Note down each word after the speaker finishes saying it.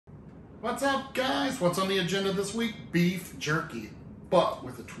What's up, guys? What's on the agenda this week? Beef jerky, but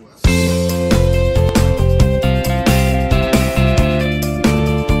with a twist.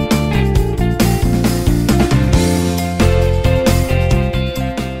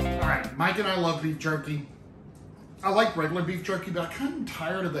 All right, Mike and I love beef jerky. I like regular beef jerky, but I'm kind of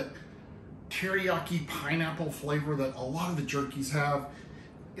tired of that teriyaki pineapple flavor that a lot of the jerkies have.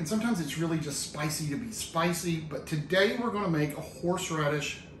 And sometimes it's really just spicy to be spicy. But today we're going to make a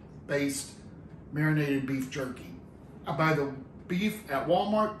horseradish-based marinated beef jerky. I buy the beef at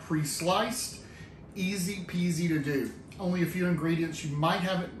Walmart, pre-sliced, easy peasy to do. Only a few ingredients. You might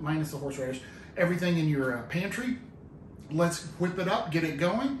have it, minus the horseradish, everything in your pantry. Let's whip it up, get it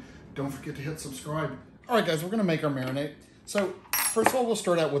going. Don't forget to hit subscribe. All right, guys, we're going to make our marinade. So first of all, we'll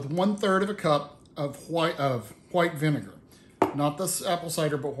start out with 1/3 of a cup of white vinegar. Not this apple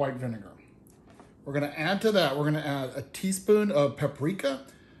cider, but white vinegar. We're going to add to that, we're going to add a teaspoon of paprika,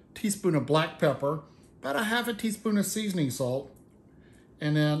 teaspoon of black pepper, about a half a teaspoon of seasoning salt,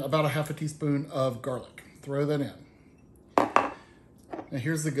 and then about a half a teaspoon of garlic. Throw that in. Now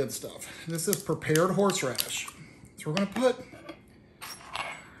here's the good stuff. This is prepared horseradish. So we're going to put,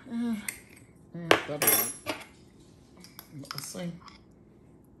 let's see,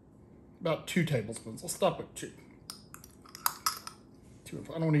 about 2 tablespoons. I'll stop at 2. I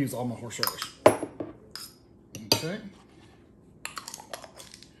don't want to use all my horseradish. Okay.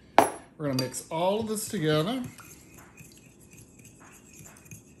 We're going to mix all of this together.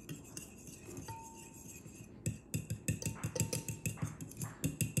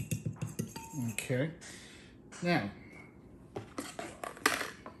 Okay. Now,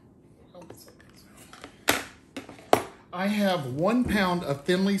 I have 1 pound of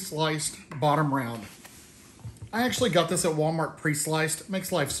thinly sliced bottom round. I actually got this at Walmart pre-sliced. It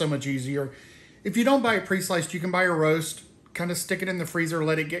makes life so much easier. If you don't buy it pre-sliced, you can buy a roast, kind of stick it in the freezer,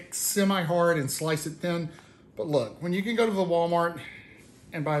 let it get semi-hard and slice it thin. But look, when you can go to the Walmart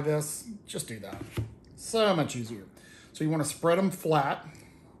and buy this, just do that. So much easier. So you want to spread them flat.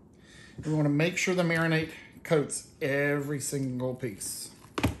 You want to make sure the marinade coats every single piece.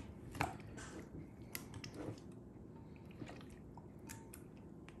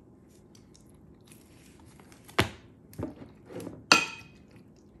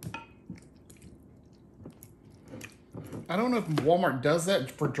 I don't know if Walmart does that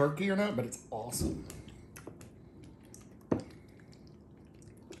for jerky or not, but it's awesome.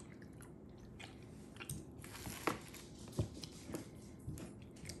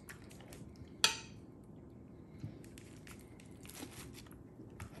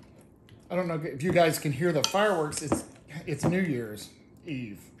 I don't know if you guys can hear the fireworks. It's New Year's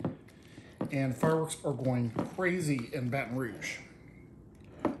Eve, and fireworks are going crazy in Baton Rouge.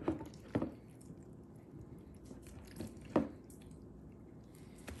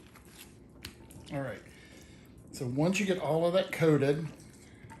 All right, so once you get all of that coated,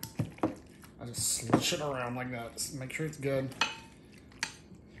 I just slush it around like that. Just make sure it's good.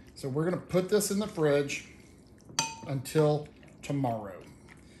 So we're gonna put this in the fridge until tomorrow.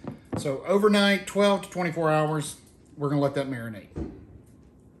 So overnight, 12 to 24 hours, we're gonna let that marinate.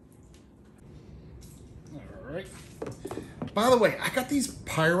 All right. By the way, I got these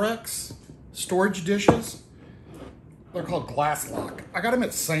Pyrex storage dishes. They're called Glass Lock. I got them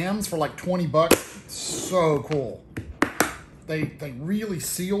at Sam's for like 20 bucks. So cool. They really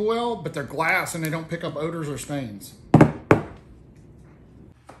seal well, but they're glass and they don't pick up odors or stains.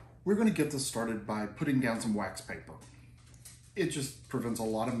 We're gonna get this started by putting down some wax paper. It just prevents a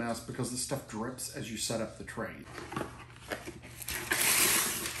lot of mess because the stuff drips as you set up the tray.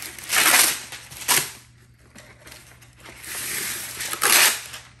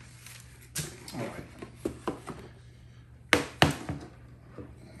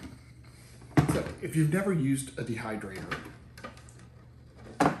 If you've never used a dehydrator,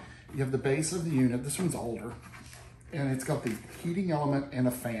 you have the base of the unit. This one's older, and it's got the heating element and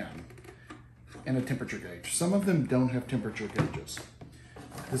a fan and a temperature gauge. Some of them don't have temperature gauges.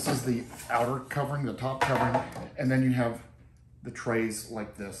 This is the outer covering, the top covering, and then you have the trays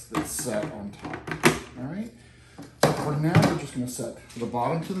like this that's set on top. All right. So for now, we're just going to set the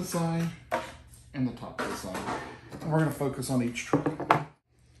bottom to the side and the top to the side, and we're going to focus on each tray.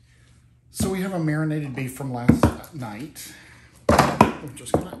 So we have a marinated beef from last night. I'm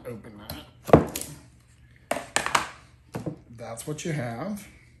just gonna open that. That's what you have.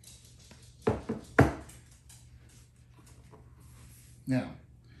 Now,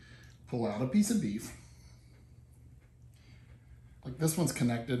 pull out a piece of beef. Like this one's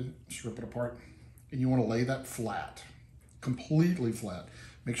connected, just rip it apart. And you wanna lay that flat, completely flat.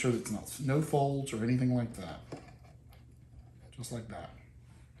 Make sure that it's not, no folds or anything like that. Just like that.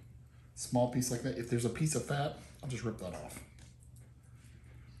 Small piece like that. If there's a piece of fat, I'll just rip that off.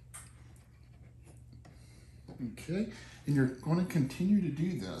 Okay, and you're going to continue to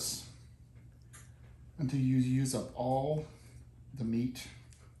do this until you use up all the meat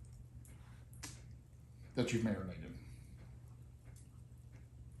that you've marinated.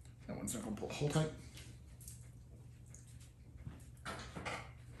 That one's not going to pull whole tight.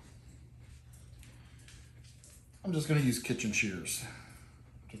 I'm just going to use kitchen shears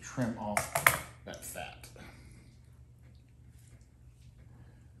to trim off that fat.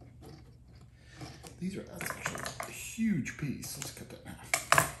 That's actually a huge piece. Let's cut that in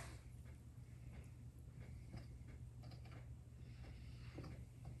half.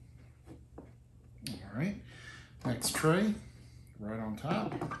 All right, next tray, right on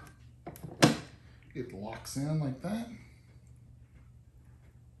top. It locks in like that.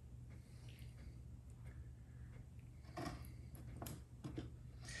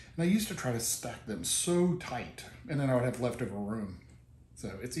 And I used to try to stack them so tight, and then I would have leftover room. So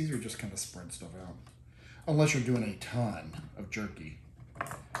it's easier to just kind of spread stuff out. Unless you're doing a ton of jerky.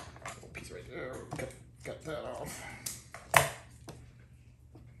 Little piece right there, cut that off.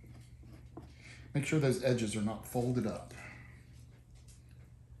 Make sure those edges are not folded up.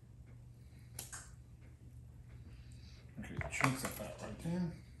 Okay, chunks of fat right there.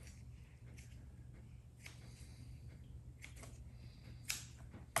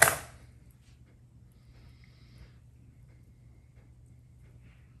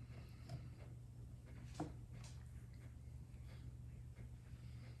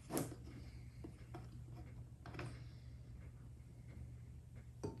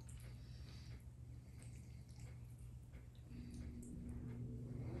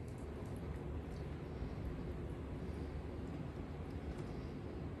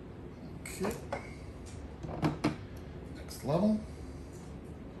 Okay. Next level.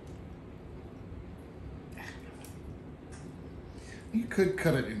 You could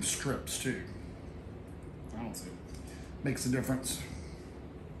cut it in strips too. I don't see it. Makes a difference.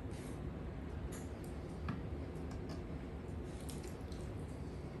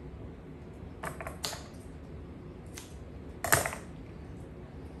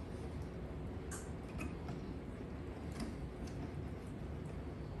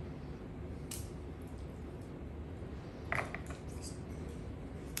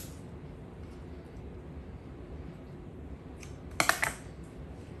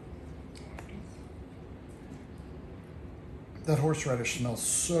 That horseradish smells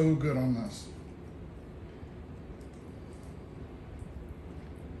so good on this.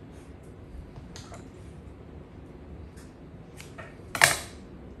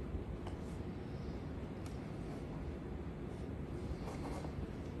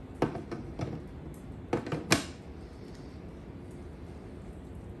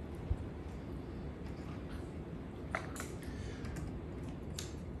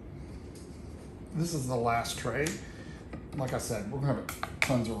 This is the last tray. Like I said, we're gonna have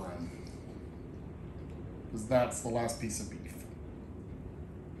tons of room because that's the last piece of beef.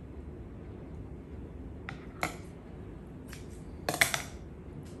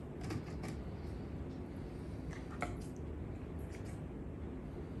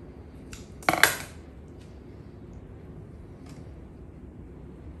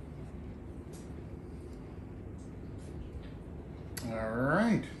 All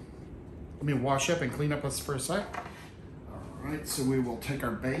right, let me wash up and clean up this for a sec. Alright, so we will take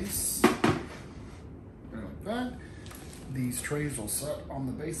our base, like that. These trays will set on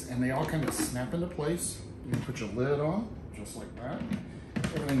the base and they all kind of snap into place. You can put your lid on, just like that.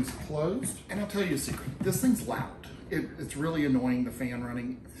 Everything's closed. And I'll tell you a secret, this thing's loud. It's really annoying, the fan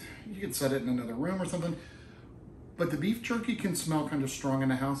running. You could set it in another room or something. But the beef jerky can smell kind of strong in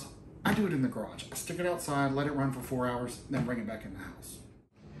the house. I do it in the garage. I stick it outside, let it run for 4 hours, then bring it back in the house.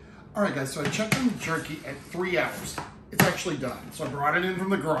 Alright guys, so I checked on the jerky at 3 hours. It's actually done. So I brought it in from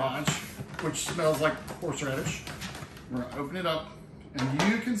the garage, which smells like horseradish. We're gonna open it up, and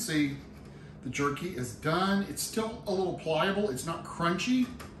you can see the jerky is done. It's still a little pliable. It's not crunchy.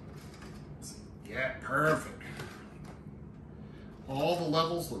 Yeah, perfect. All the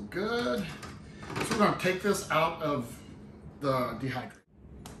levels look good. So we're gonna take this out of the dehydrator.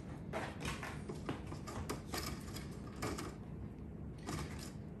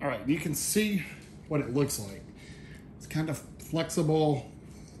 All right, you can see what it looks like. It's kind of flexible,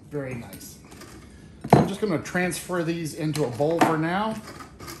 very nice. I'm just gonna transfer these into a bowl for now.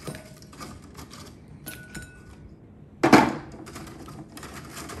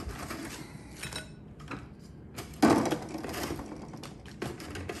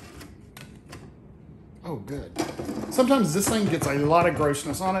 Oh, good. sometimes this thing gets a lot of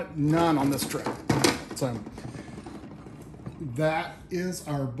grossness on it. None on this trip. So that is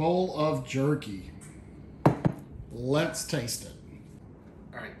our bowl of jerky. Let's taste it.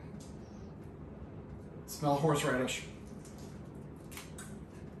 All right. Smell horseradish.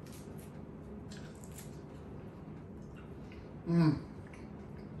 Mmm.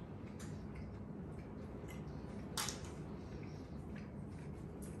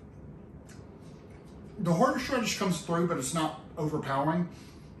 The horseradish comes through, but it's not overpowering.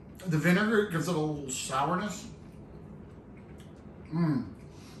 The vinegar gives it a little sourness. Mmm.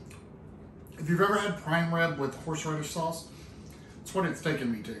 If you've ever had prime rib with horseradish sauce, it's what it's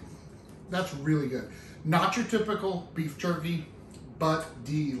taken me to. That's really good. Not your typical beef jerky, but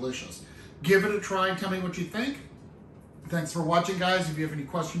delicious. Give it a try. Tell me what you think. Thanks for watching, guys. If you have any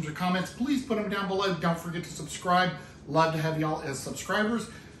questions or comments, please put them down below. Don't forget to subscribe. Love to have y'all as subscribers.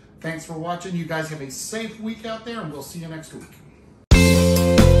 Thanks for watching. You guys have a safe week out there, and we'll see you next week.